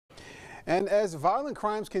And as violent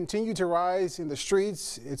crimes continue to rise in the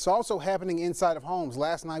streets, it's also happening inside of homes.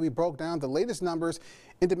 Last night, we broke down the latest numbers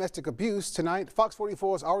in domestic abuse. Tonight, Fox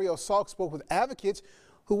 44's Ariel Salk spoke with advocates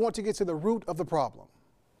who want to get to the root of the problem.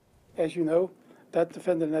 As you know, that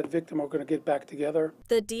defendant and that victim are going to get back together.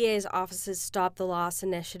 The DA's office's Stop the Loss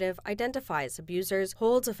initiative identifies abusers,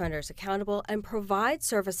 holds offenders accountable, and provides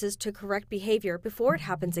services to correct behavior before it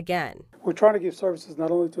happens again. We're trying to give services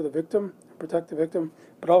not only to the victim, protect the victim,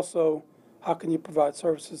 but also how can you provide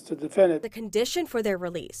services to the defendant. The condition for their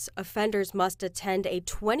release, offenders must attend a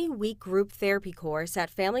 20-week group therapy course at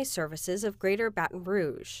Family Services of Greater Baton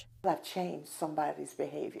Rouge. I've changed somebody's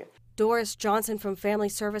behavior. Doris Johnson from Family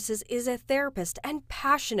Services is a therapist and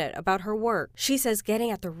passionate about her work. She says getting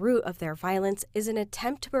at the root of their violence is an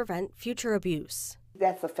attempt to prevent future abuse.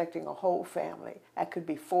 That's affecting a whole family. That could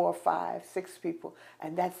be 4, 5, 6 people,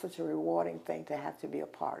 and that's such a rewarding thing to have to be a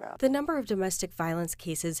part of. The number of domestic violence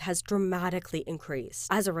cases has dramatically increased.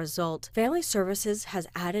 As a result, Family Services has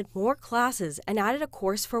added more classes and added a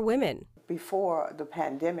course for women. Before the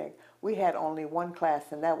pandemic, we had only one class,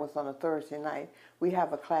 and that was on a Thursday night. We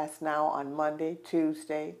have a class now on Monday,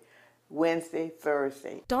 Tuesday, Wednesday,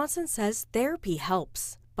 Thursday. Dawson says therapy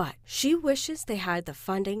helps, but she wishes they had the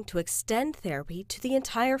funding to extend therapy to the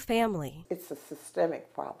entire family. It's a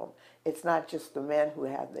systemic problem. It's not just the men who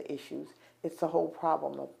have the issues. It's the whole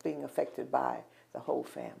problem of being affected by the whole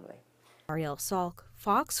family. Ariel Salk,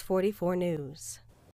 Fox 44 News.